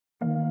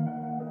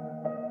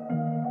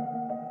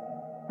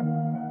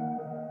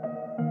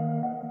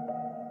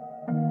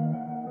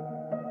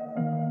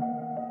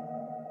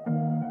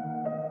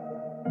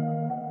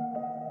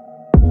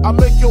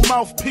Yo,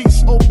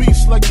 mouthpiece,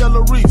 obese like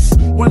Ella Reese.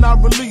 When I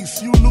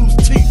release, you lose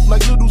teeth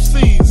like little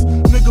C's.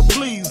 Nigga,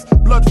 please,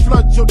 blood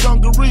flood your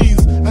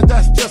dungarees. And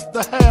that's just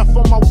the half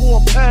on my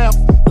war path.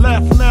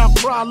 Laugh now,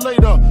 cry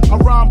later. I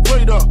rhyme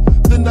greater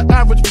than the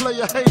average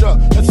player hater.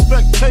 And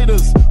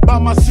spectators buy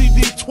my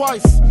CD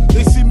twice.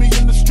 They see me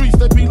in the streets,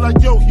 they be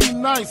like, yo, he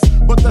nice.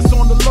 But that's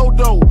on the low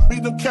though. Be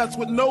them cats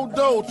with no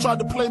dough, try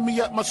to play me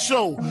at my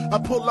show. I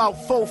pull out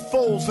 4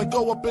 foes and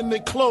go up in their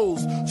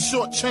clothes.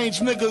 Short change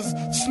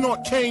niggas,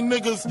 snort cane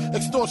niggas.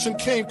 Extortion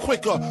came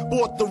quicker,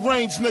 bought the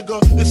range nigga.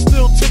 It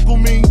still tickle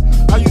me.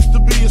 I used to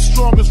be as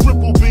strong as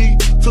Ripple B,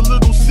 till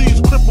little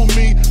C's cripple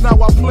me.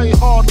 Now I play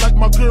hard like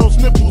my girl's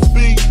nipples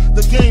be.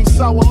 The game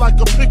sour like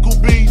a pickle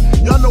bee.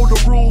 Y'all know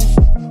the rules.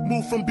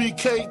 Move from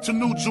BK to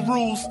New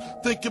Jerusalem.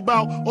 Think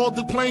about all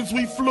the planes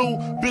we flew,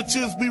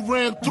 bitches we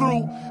ran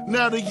through.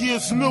 Now the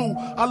year's new,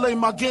 I lay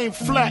my game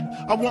flat.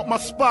 I want my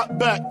spot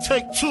back,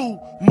 take 2.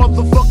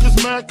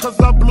 Motherfuckers mad cause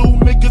I blew,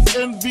 niggas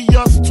envy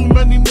us. Too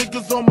many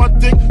niggas on my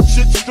dick,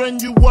 shit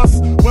strenuous.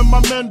 When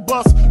my men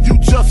bust, you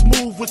just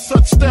move with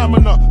such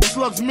stamina.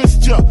 Slugs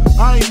missed ya,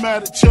 I ain't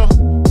mad at ya.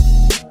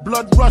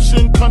 Blood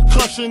rushing,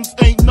 concussions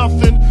ain't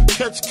nothing.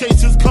 Catch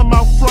cases, come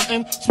out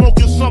frontin',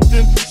 smoking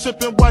something,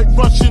 sipping white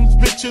Russians,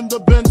 bitchin' the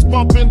Benz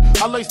bumping.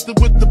 I laced it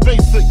with the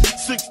basic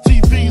 6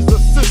 TVs, a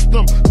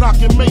system,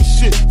 knocking make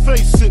shit.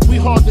 Face it, we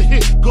hard to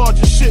hit. Guard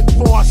your shit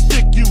before I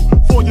stick you.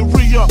 For your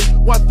re-up,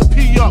 wipe the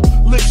pee up,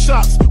 lick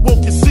shots,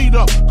 woke your seat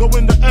up, go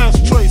in the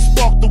ashtray,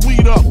 spark the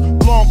weed up,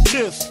 long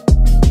kiss.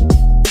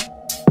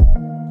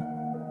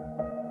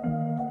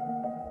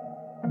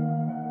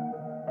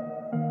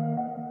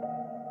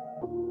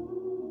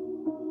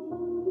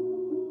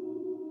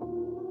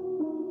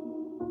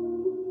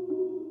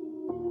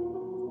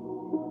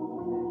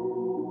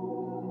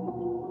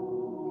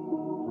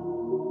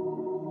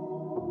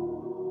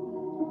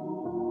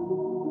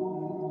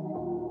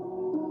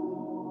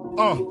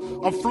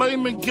 I'm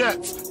flaming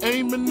gats,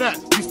 aiming at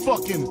these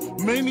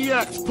fucking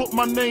maniacs. Put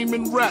my name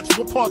in raps.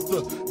 What part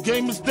the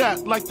game is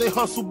that? Like they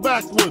hustle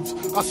backwards.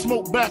 I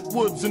smoke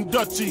backwoods in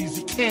Dutchies.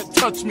 You can't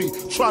touch me.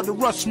 Try to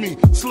rush me.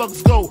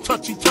 Slugs go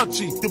touchy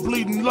touchy. You're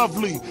bleeding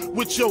lovely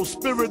with your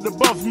spirit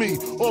above me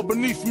or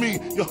beneath me.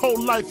 Your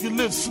whole life you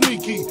live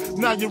sneaky.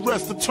 Now you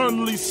rest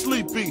eternally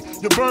sleepy.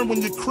 You burn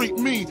when you creep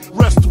me.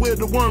 Rest where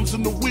the worms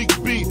in the weak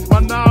be. My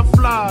 9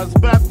 flies,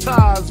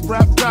 baptized,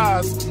 rap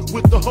guys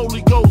with the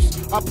Holy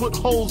Ghost. I put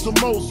holes in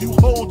most, you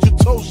hold your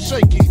toes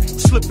shaky,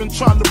 slipping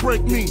trying to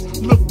break me.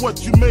 Look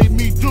what you made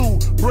me do,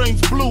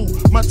 brains blue,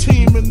 my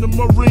team in the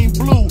marine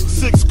blue.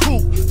 6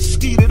 coupe,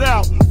 skeet it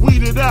out,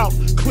 weed it out,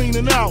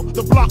 cleaning out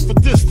the block for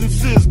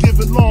distances,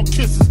 giving long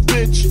kisses,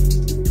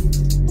 bitch.